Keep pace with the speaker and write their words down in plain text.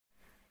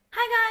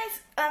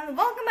guys, and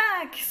welcome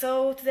back!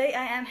 So today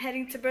I am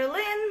heading to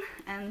Berlin,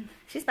 and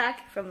she's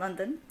back from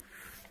London.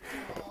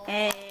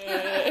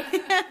 Hey.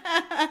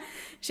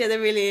 She had a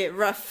really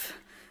rough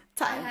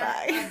time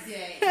back.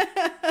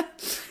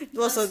 It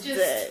was a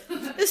day.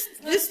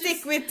 Just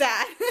stick with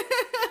that.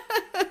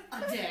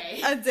 A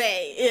day. A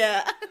day,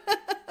 yeah.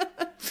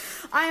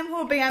 I am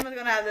hoping I'm not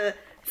gonna have the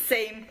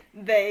same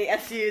day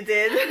as you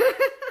did.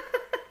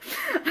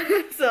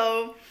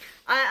 So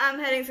I'm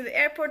heading to the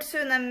airport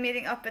soon. I'm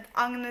meeting up with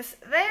Agnes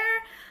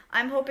there.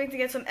 I'm hoping to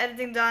get some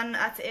editing done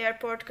at the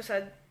airport because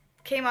I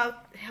came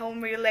out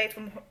home really late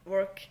from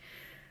work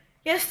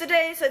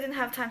yesterday, so I didn't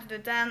have time to do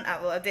it then.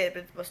 Well, I did,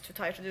 but it was too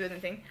tired to do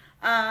anything.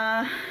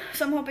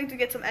 So I'm hoping to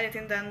get some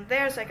editing done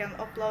there so I can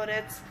upload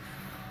it,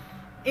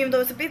 even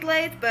though it's a bit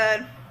late,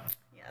 but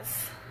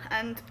yes.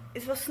 And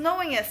it was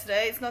snowing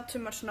yesterday. It's not too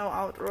much snow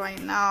out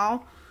right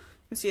now.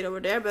 You can see it over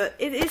there, but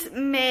it is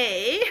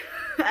May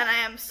and I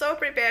am so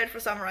prepared for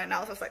summer right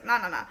now, so I was like,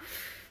 nah,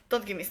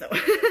 don't give me snow.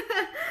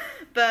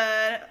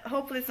 But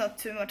hopefully it's not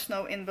too much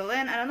snow in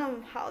Berlin. I don't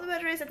know how the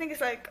weather is. I think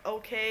it's like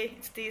okay,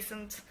 it's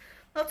decent,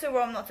 not too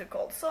warm, not too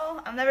cold. So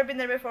I've never been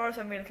there before,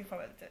 so I'm really looking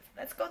forward to it.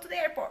 Let's go to the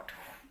airport.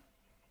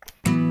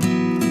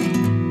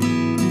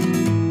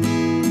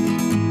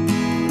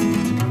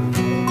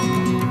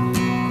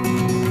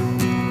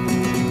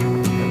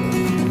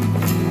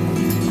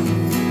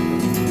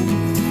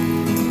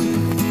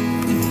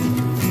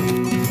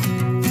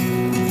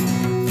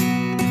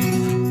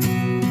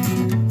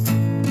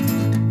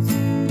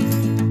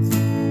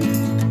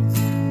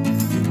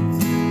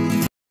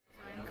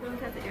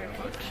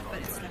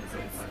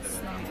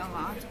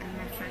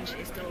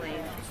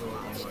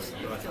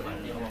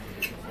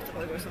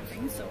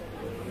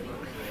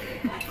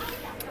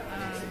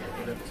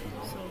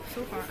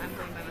 So far I'm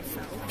going by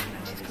myself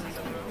and she's coming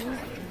tomorrow.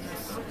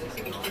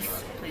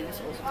 This plane is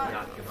also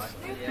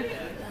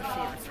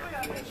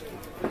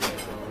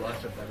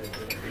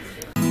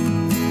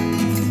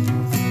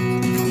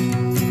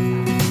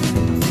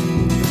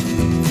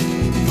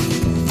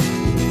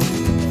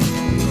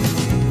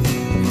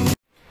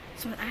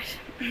So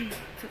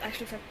it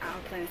actually looks like our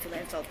plane is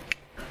delayed, so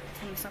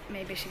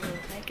maybe she will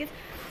make it.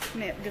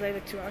 Delayed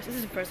like 2 hours. This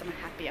is the first time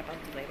I'm happy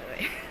about the delay, by the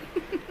way.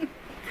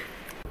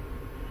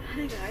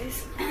 Hi guys,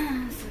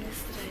 so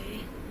yesterday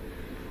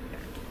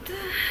the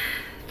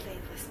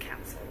plane was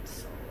cancelled,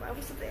 so I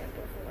was at the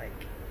airport for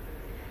like,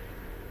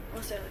 I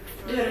was there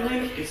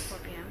like for 4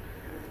 p.m.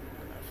 and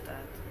I left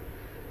at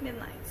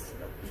midnight, so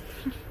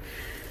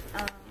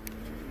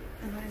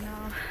and right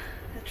now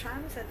the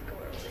tram is set to go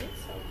early,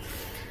 so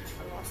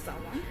I lost that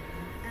one,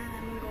 and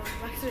I'm going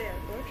back to the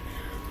airport,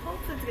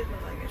 hopefully to get my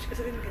luggage, because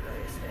I didn't get that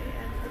yesterday,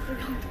 and hopefully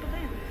going to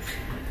Berlin.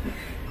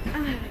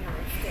 I'm having a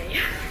rough day.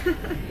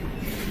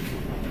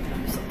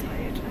 I'm so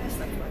tired. I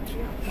slept for like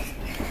 3 hours.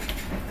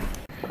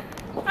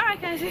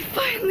 Alright guys, we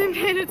finally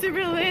made it to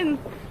Berlin.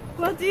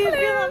 What do you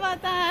feel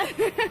about that?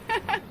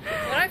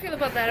 What I feel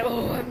about that?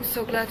 Oh, I'm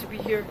so glad to be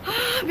here.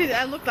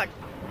 I look like,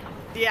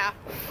 yeah,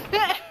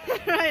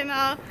 right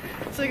now.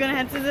 So we're gonna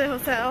head to the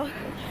hotel,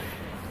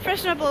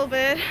 freshen up a little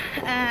bit.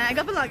 I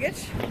got the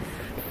luggage.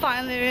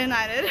 Finally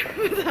reunited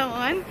with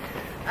someone.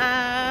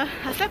 I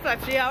slept for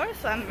like 3 hours,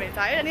 so I'm really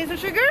tired. I need some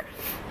sugar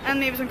and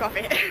maybe some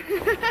coffee.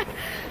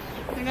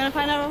 We're gonna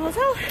find our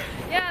hotel.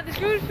 Yeah, this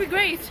route would be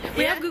great.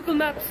 We have Google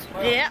Maps.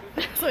 Yeah,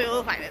 so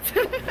you'll find it.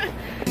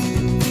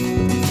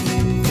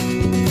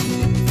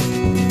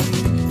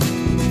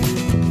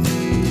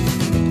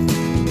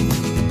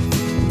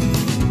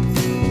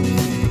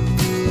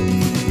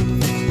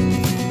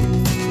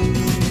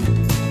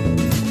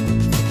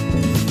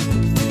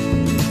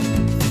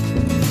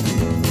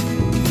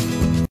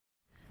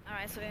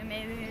 So we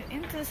made it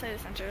into the city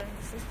center, and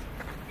this is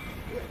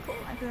really cool,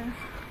 like the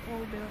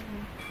old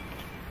building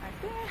right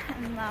there.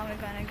 And now we're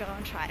gonna go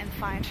and try and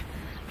find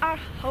our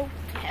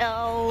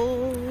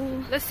hotel.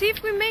 Let's see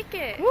if we make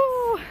it.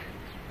 Woo!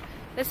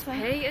 Let's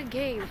play a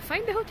game.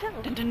 Find the hotel.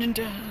 Dun, dun, dun,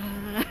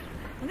 dun.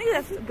 I think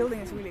that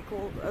building is really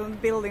cool.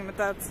 Building, but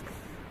that's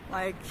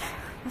like,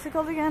 what's it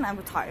called again? I'm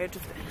tired.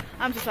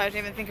 I'm just tired to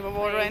even think of a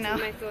word right now.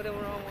 You might go the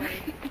wrong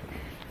way.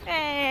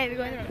 Hey, we're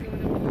going the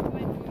wrong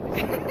way.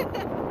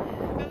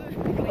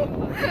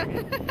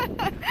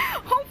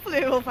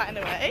 Hopefully we'll find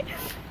a way.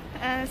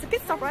 It's a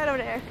pit stop right over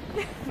there.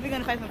 We're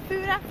gonna find some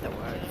food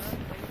afterwards.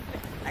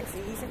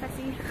 Taxi, say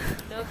taxi.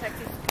 No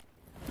taxis.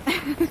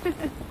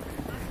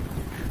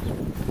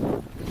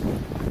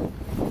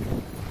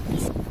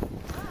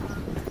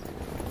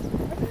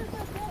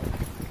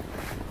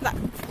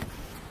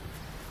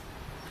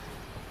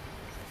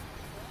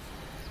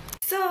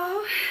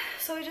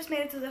 So we just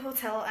made it to the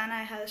hotel and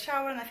I had a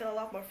shower and I feel a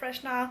lot more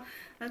fresh now.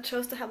 I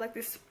chose to have like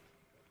this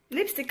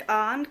lipstick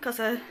on because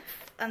I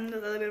and a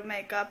little bit of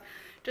makeup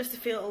just to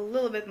feel a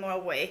little bit more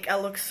awake. I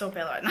look so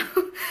pale right now.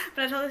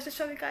 But I thought I'd just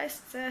show you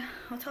guys the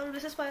hotel room.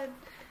 This is what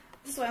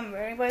I'm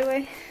wearing, by the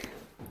way.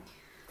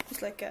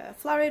 It's like a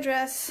flowery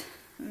dress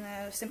and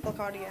a simple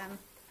cardigan.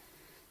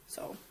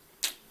 So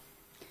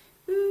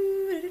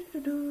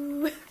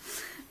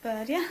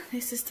but yeah,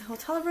 this is the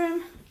hotel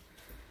room.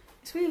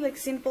 It's really like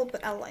simple,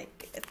 but I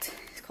like it.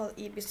 It's called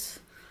Ibis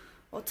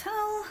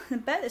Hotel. The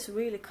bed is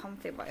really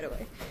comfy, by the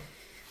way.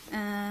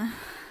 And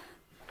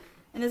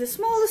it's the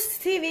smallest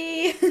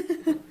TV.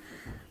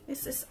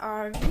 This is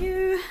our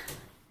view.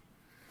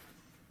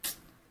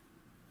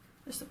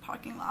 There's the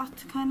parking lot,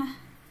 kind of.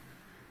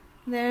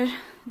 There,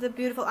 the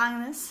beautiful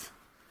Agnes.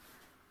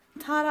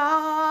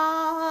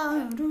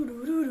 Ta-da!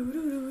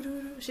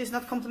 She's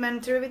not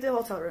complimentary with the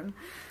hotel room.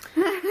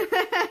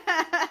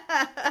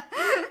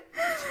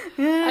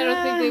 I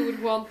don't think they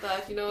would want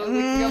that, you know,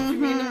 waking up to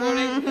me in the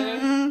morning.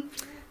 I'm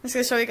just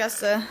gonna show you guys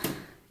the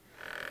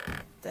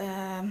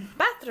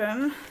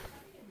bathroom.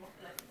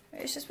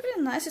 It's just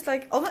really nice. It's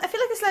like, I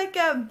feel like it's like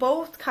a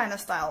boat kind of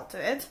style to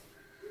it.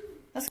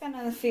 That's kind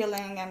of the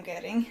feeling I'm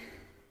getting.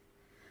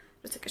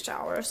 Just took a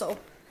shower, so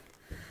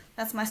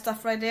that's my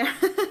stuff right there.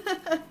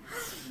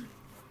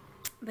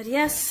 But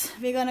yes,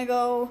 we're gonna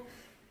go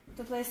to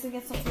the place to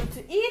get some food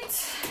to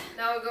eat.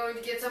 Now we're going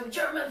to get some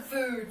German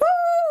food.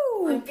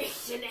 Woo! Ein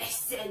bisschen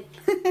Essen.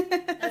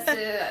 That's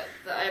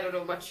I don't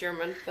know much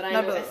German, but I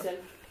know Essen.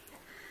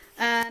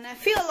 And I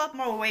feel a lot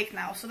more awake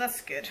now, so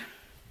that's good.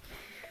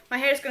 My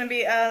hair is gonna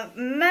be a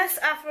mess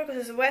after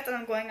because it's wet and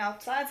I'm going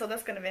outside, so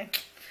that's gonna be...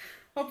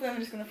 Hopefully I'm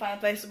just gonna find a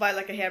place to buy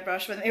like a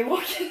hairbrush when we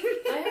walk in.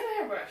 I have a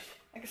hairbrush.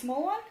 Like a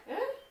small one? Yeah.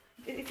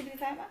 It can be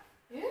time.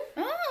 Yeah.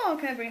 Oh,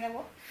 can I bring that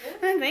one?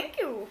 Yeah. Thank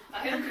you.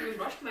 I haven't even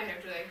brushed my hair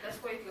today. That's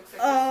why it looks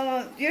like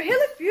this. Your hair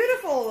looks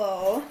beautiful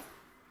though.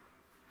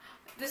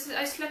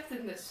 I slept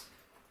in this.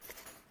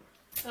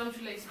 I'm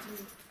too lazy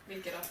to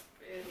make it up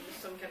in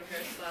some kind of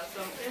hairstyle,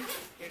 so here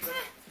you go.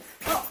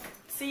 Oh,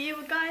 see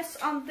you guys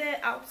on the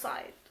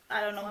outside.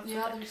 I don't know. On the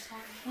other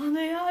side. On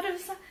the other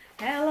side.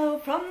 Hello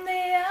from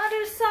the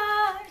other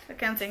side. I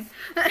can't sing.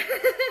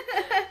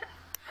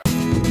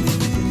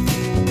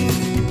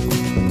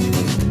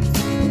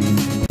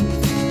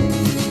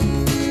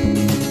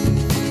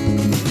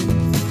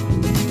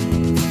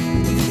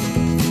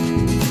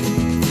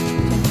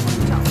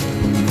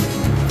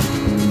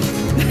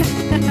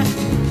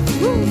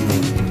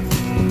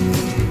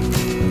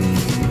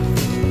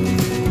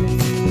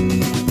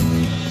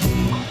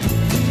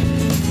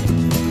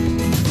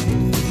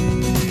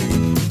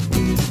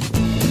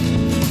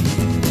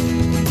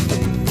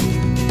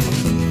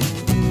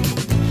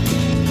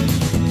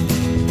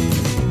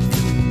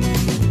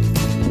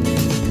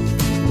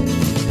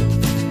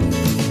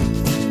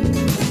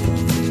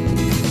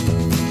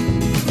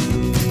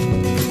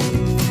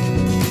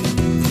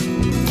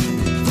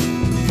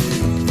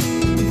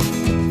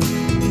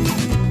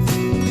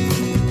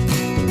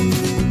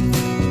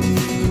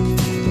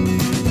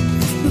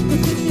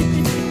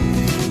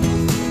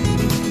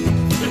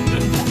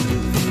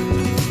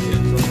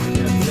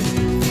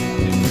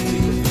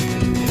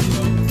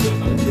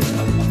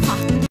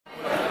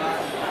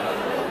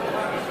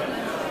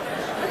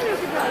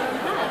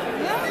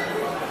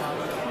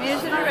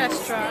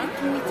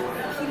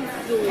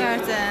 We're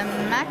at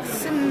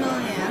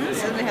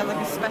Maximilians and they have like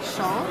a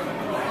special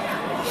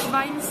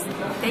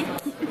Schweinsteak.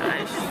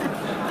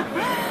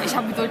 Ich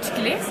habe Deutsch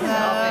gelesen,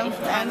 aber ich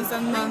kann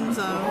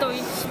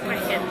Deutsch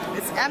sprechen.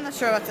 I'm not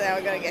sure what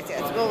I'm gonna get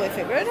yet. Will we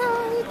figure it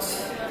out?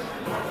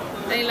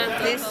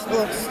 This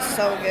looks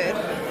so good.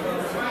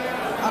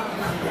 Oh,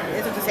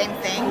 is it the same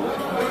thing?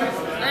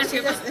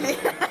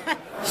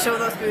 Show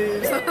those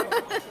boobs.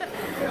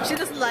 She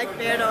doesn't like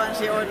bear though, and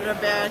she ordered a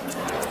bear.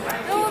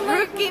 Oh,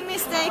 rookie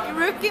mistake,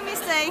 rookie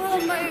mistake.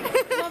 Well, my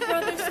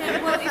brother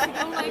said, well, if you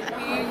don't like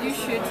beer, you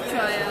should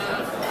try a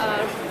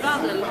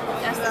Radl,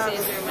 as they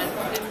say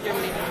in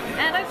Germany.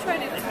 And I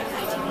tried it and I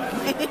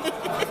hate it.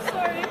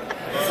 Sorry.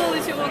 Sorry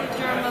to all the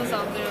Germans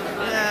out there.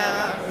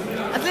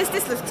 Yeah. At least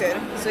this looks good,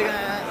 so we're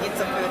gonna eat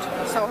some food.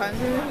 So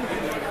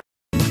hungry.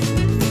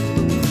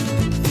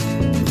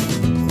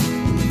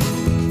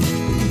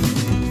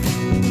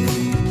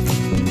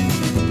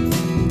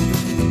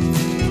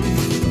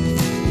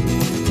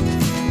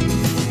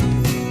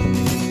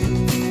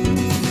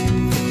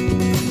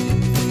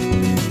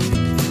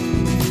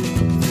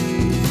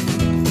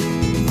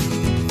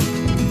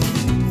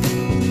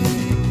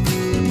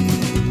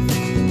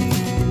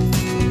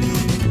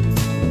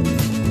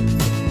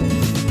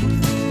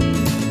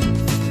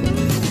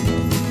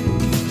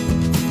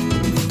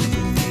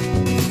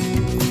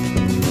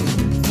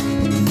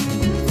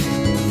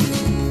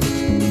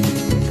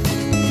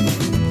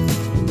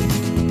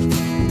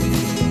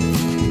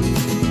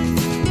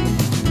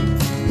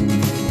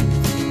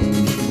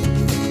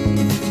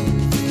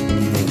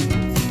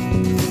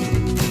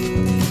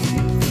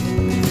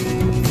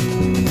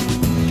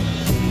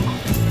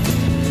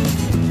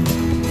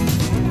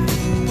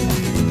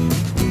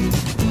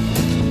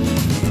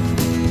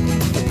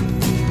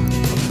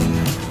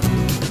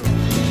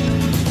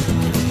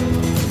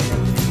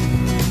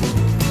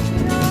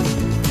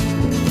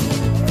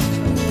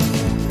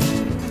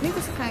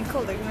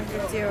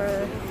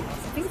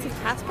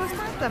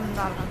 I'm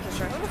not 100%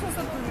 sure.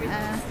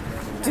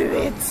 Do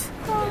it!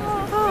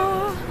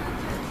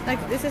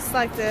 Like this is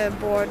like the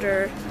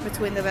border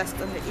between the west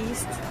and the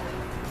east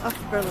of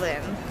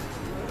Berlin.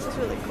 This is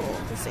really cool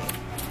to see.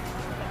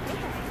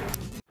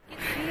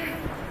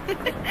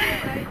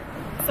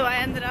 So I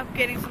ended up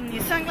getting some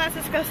new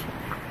sunglasses because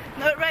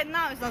right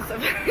now it's not so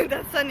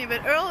that sunny,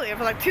 but earlier,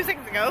 for like 2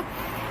 seconds ago,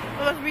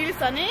 it was really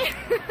sunny.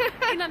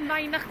 Innan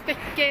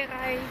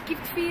Weihnachtbäckerei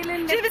gibt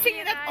viele She's been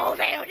singing that all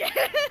day, okay?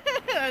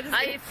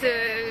 It's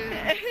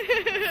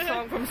a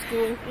song from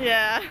school.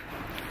 Yeah.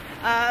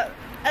 I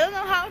don't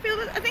know how I feel,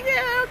 but I think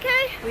they're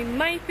okay. We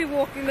might be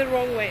walking the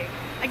wrong way.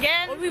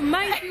 Again? Or we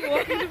might be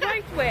walking the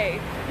right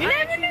way. You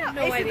never know.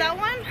 No Is idea. it that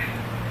one?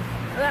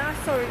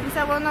 Sorry. Is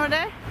that one over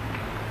there?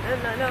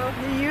 No.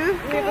 You?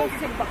 We're going to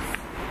take a bus.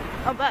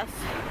 A bus.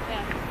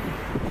 Yeah.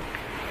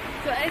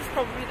 So it's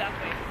probably that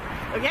way.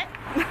 Okay.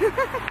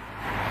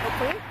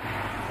 Hopefully.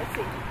 Let's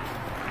see.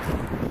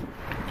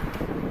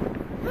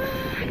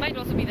 It might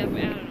also be that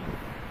way, I don't know.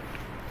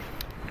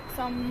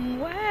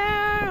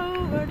 Somewhere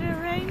over the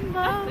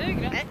rainbow. Det är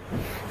grönt.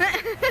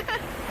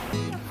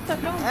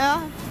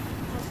 Ja.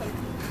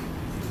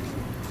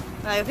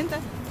 Nej, jag vet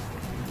inte.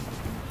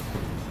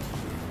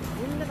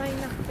 Innan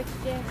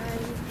Weihnachtbäckerei.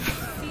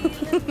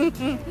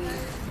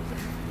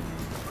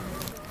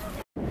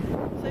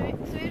 So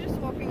we're just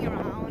walking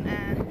around,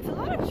 and it's a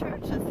lot of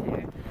churches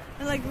here.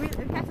 They're like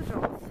really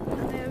cathedrals,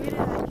 and they're really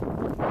like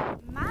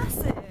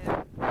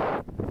massive.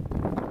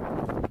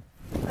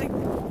 Like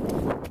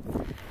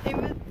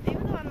even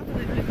though I'm not a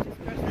religious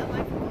person, I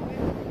like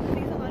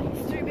there's a lot of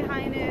history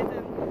behind it, and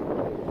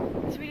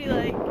it's really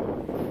like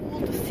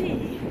cool to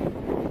see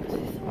because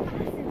it's so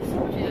massive, so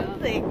much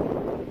building.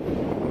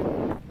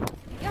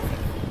 Yeah.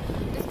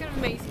 It's kind of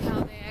amazing how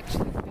they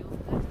actually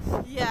built this.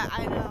 Yeah,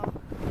 I know.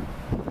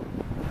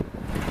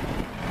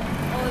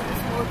 All of the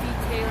small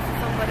details of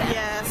somebody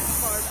Yes.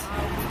 carved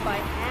out by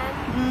hand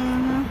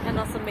Mm-hmm. and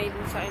also made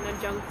in China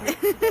junk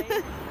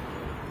today.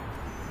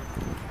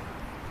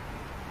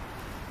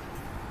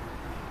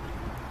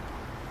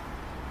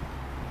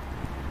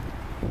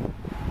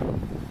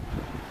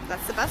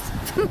 That's the best.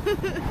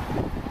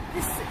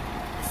 This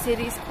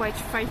city is quite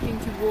frightening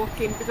to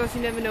walk in because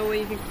you never know where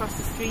you can cross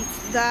the street.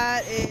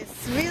 That is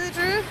really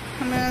true.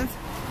 I mean,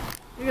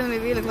 you're gonna be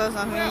really close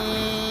on me.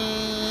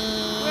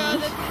 Where are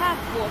the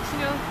catwalks, you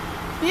know?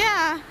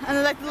 Yeah,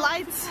 and like the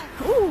lights.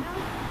 Ooh.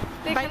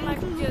 They can like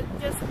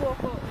just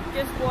walk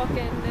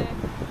and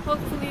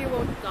hopefully you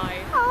won't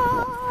die.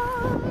 Ah.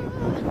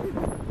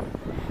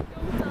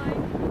 Don't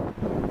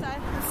die.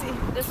 Let's see.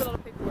 There's a lot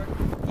of paperwork.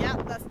 Yeah,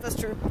 that's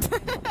true.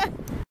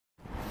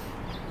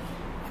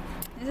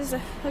 Is this a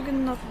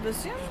Huguenot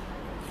museum?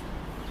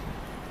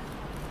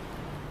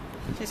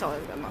 She's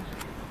always good, Mom.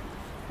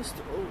 Just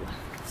oh,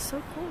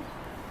 so cool.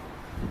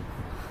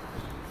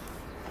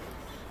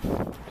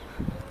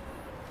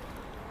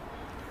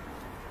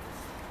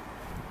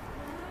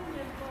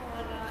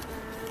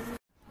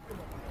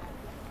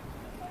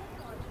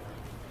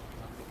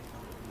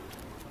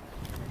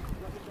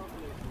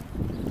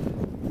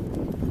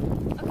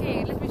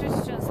 Okay, let me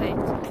just translate.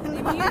 The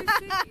music is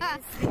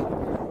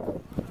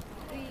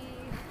the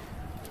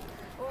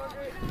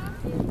order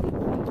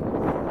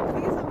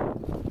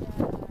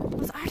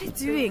What are they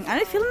doing? Are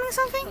they filming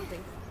something?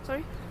 something.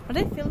 Sorry? Are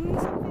they filming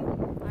something?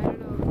 I don't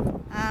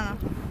know. I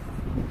don't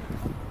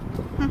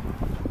know.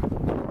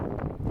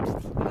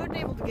 We weren't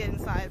able to get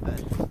inside,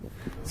 but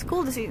it's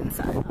cool to see it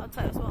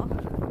outside as well.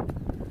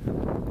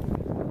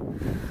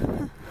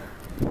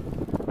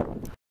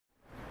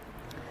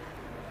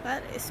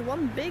 That is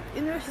one big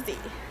university.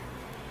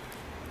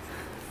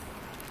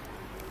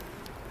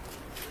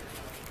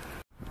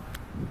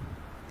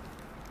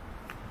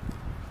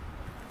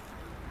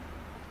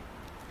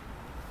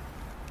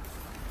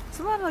 There's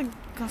a lot of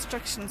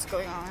constructions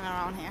going on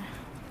around here.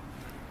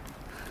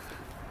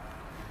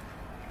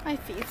 My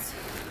feet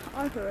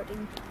are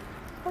hurting.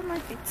 Or my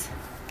feet.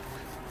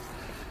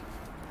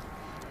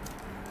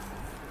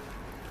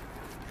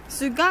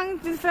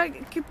 Sugang til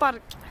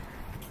Kypark.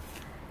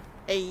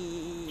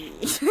 Ey.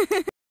 That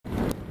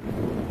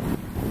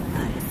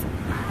is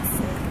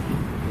massive.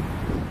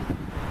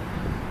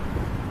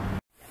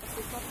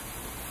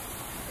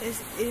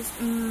 This is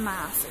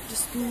massive.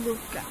 Just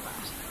look at that.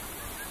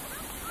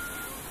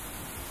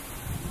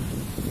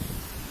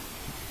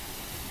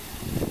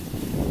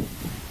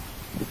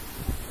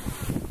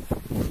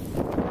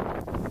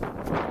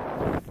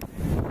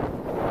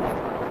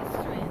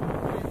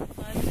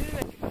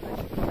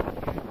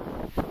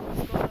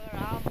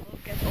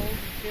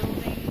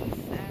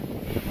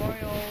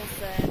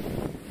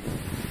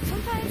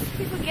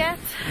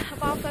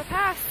 About their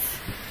past,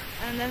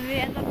 and then we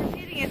end up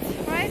repeating it,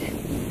 right?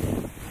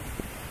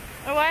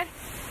 Or what?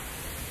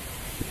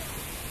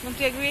 Don't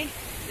you agree?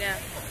 Yeah.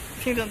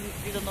 You don't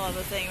know what I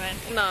was saying, right?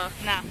 No.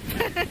 Nah. I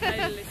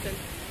didn't listen.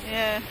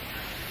 Yeah.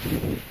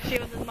 She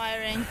was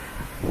admiring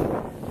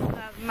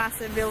that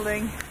massive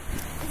building.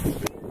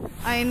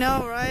 I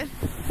know, right?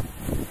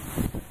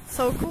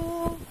 So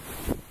cool.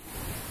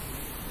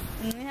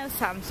 And we have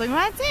Samsung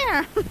right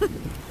there.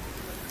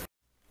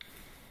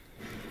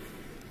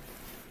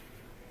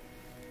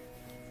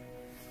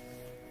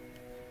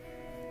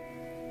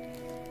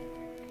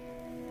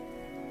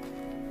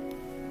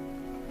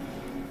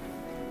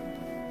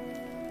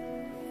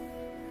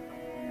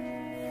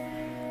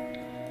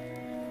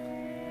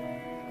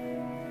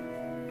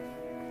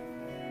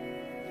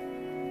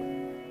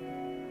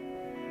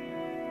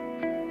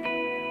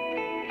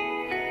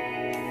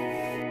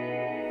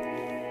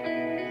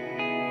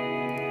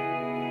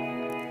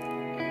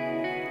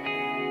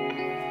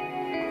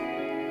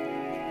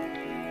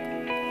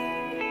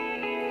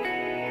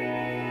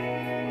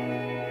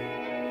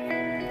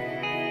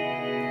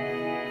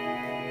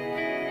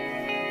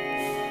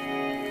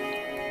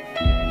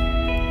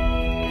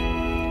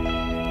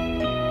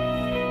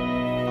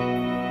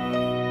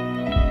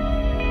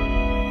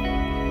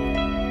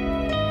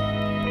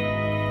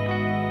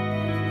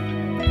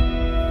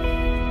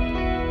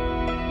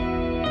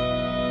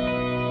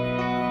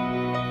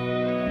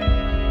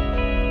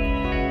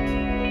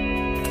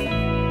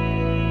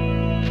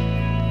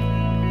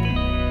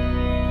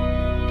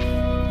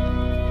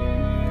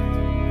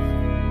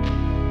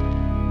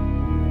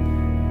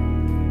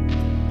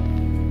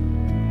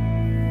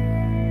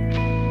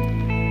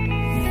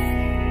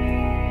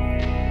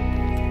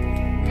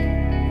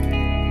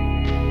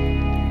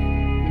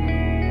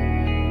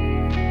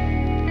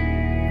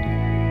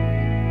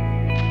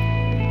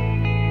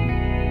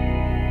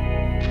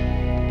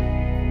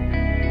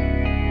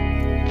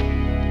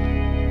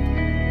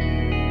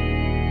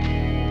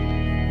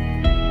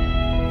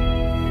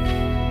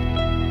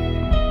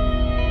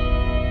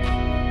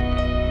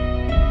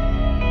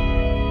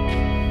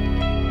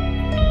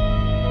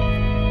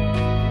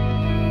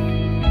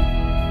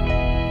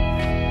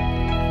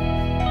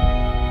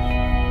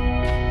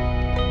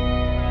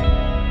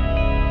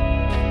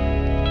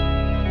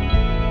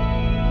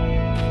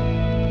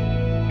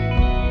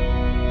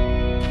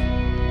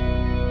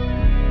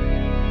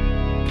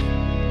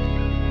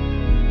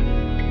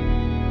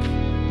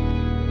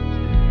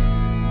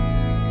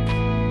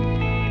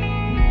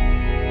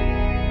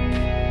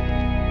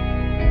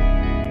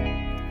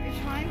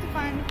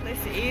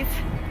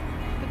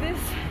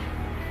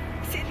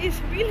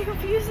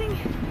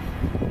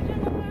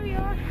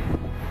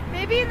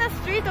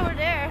 over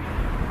there?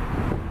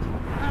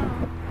 Oh.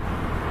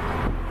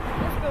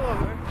 Let's go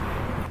over.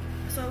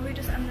 So we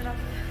just ended up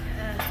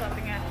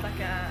stopping at like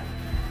a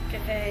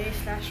cafe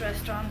slash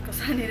restaurant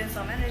because I needed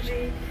some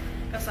energy.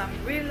 Because I'm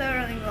really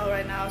running low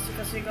right now. So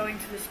because we're going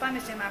to the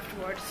Spanish gym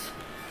afterwards.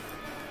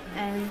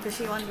 And does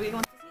she want? We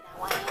want to see that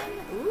one.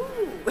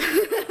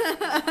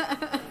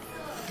 Ooh.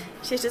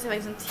 She's just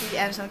having some tea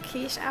and some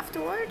quiche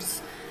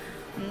afterwards.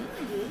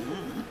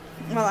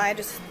 Well, I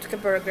just took a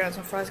burger and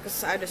some fries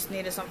because I just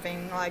needed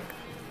something like,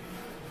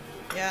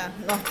 yeah,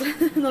 not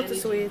too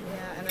sweet.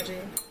 Yeah, energy.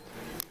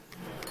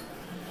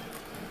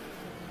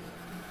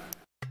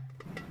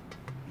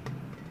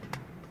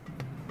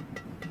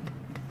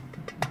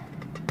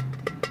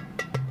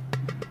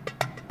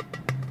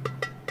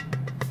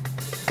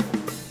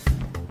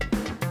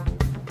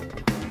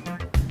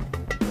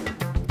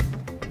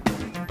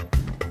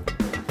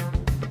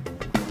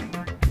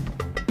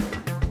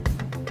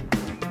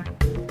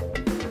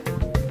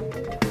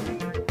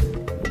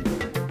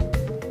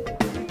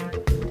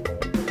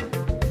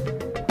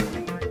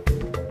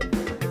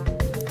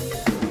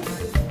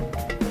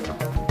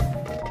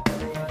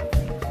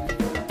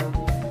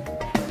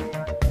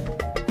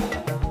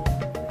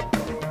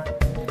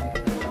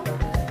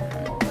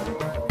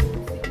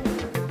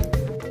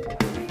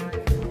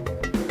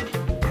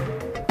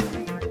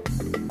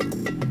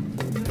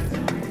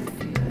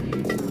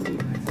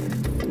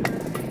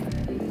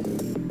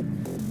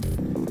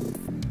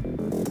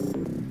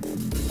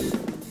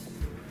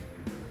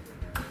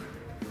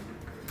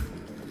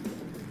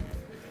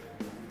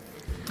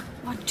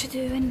 What you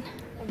doing?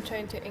 I'm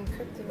trying to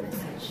encrypt the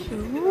message.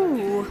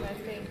 Ooh. I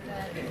think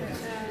that because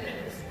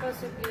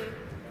supposedly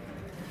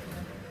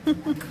you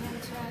can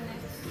turn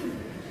it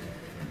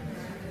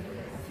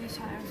a few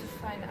times to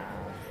find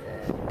out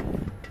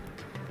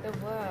the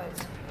words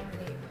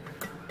only.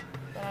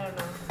 But I don't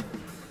know.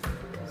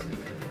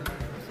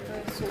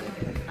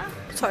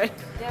 Sorry.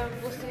 Yeah,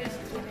 was this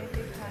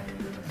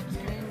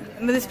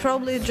But it's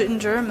probably in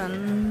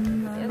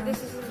German. Yeah,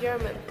 this is in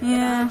German.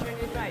 Yeah. But I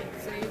turned it right.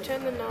 So you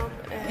turn the knob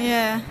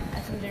Yeah.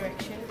 as a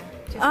direction.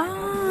 To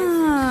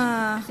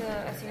Ah. so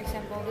as an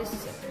example, this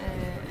is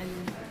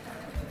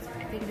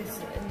I think this is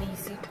an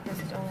easy because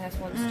it only has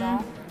one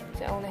stop.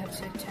 So I only have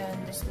to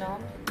turn this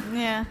knob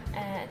Yeah.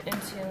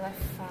 until I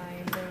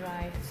find the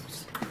right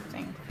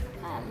Thing.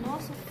 and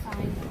also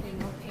find the thing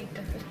on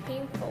paper is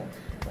painful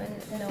when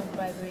no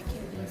bribery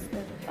can be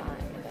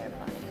specified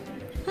thereby.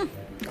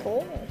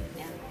 Cool.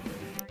 Yeah.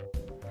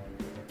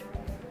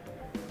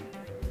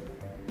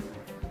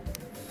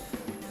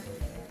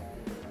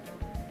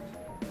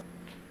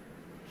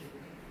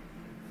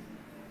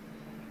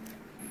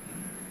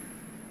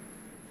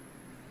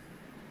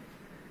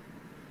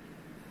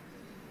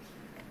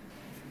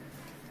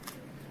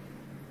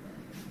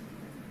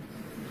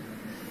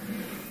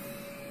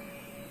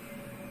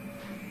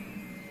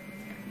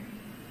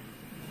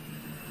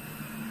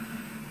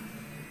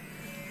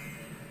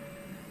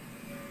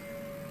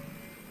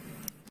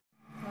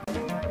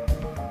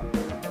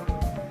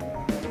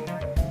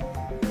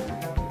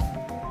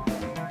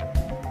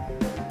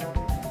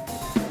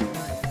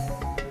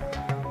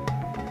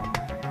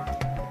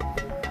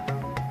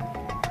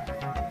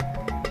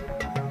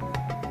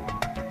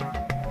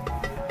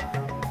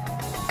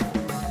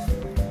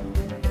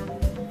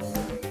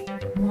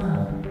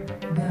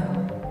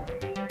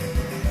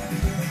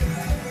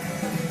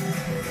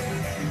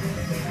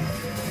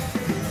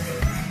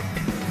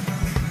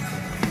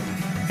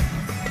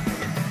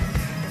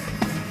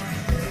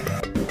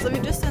 So we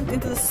just went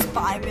into the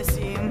Spy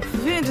Museum. It was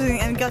really interesting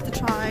and got to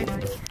try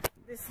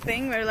this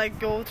thing where like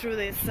go through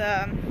these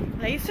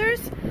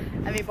lasers,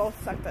 and we both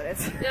sucked at it.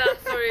 Yeah,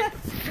 sorry.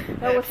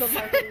 That was not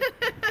my thing.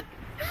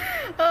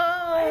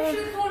 I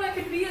actually thought I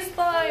could be a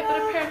spy,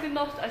 but apparently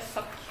not. I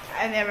suck.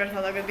 I never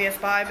thought I could be a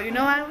spy, but you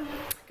know I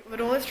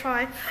would always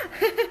try.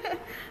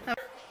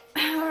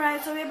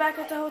 Alright, so we're back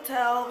at the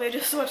hotel. We're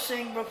just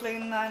watching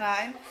Brooklyn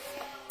Nine-Nine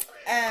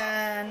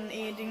and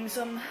eating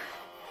some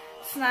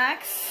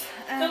snacks.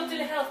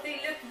 Totally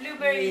healthy. Look,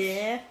 blueberries.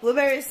 Yeah,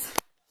 blueberries.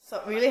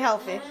 So really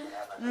healthy.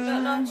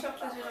 Not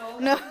chocolate at all.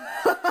 No.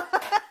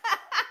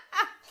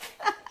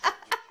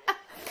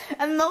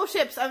 And no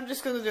chips. I'm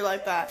just gonna do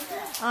like that.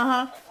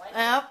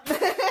 Yep.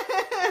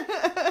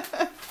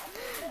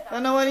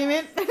 Don't know what you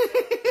mean.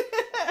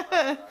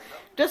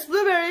 Just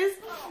blueberries.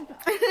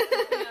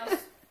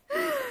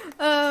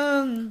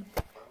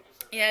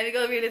 Yeah, we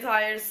got really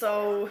tired,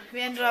 so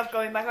we ended up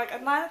going back like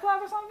at 9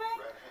 o'clock or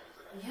something.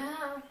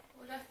 Yeah.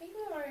 Well, I think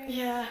we were.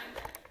 Yeah.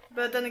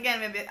 But then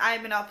again,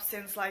 I've been up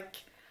since like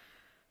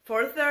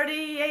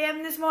 4:30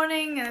 a.m. this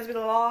morning, and it's been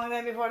a long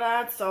day before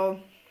that.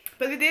 So,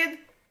 but we did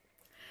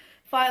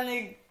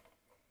finally.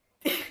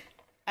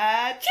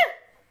 Achoo!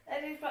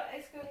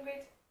 It's going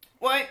great.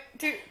 1,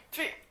 2,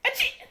 3,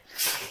 achoo!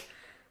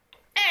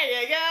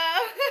 There you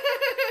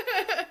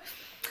go!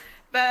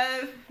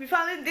 But we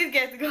finally did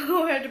get to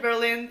go here to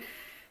Berlin,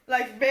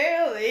 like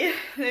barely.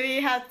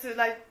 We had to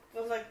like,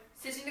 it was like,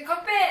 Sit in the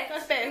cockpit!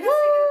 Woo!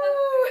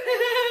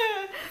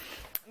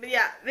 But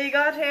yeah, we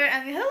got here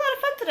and we had a lot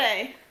of fun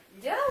today.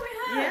 Yeah,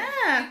 we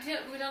have. Yeah.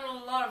 We've done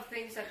a lot of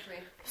things actually.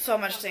 So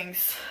much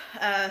things.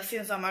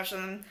 Seen so much,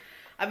 and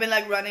I've been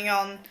like running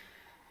on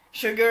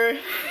sugar.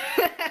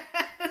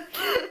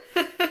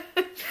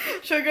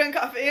 Sugar and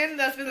caffeine.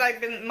 That's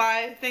been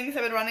my things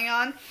I've been running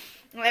on.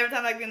 And every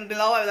time I've been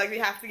below, I was like, we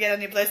have to get a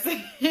new place to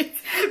eat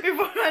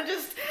before I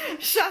just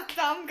shut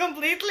down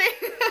completely.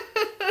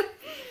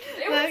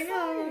 It was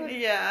fun.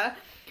 Yeah.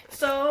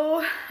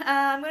 So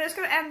I'm just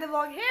gonna end the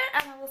vlog here,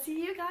 and I will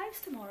see you guys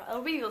tomorrow.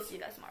 Or we will see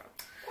you guys tomorrow.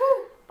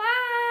 Woo. Bye.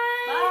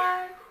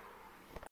 Bye.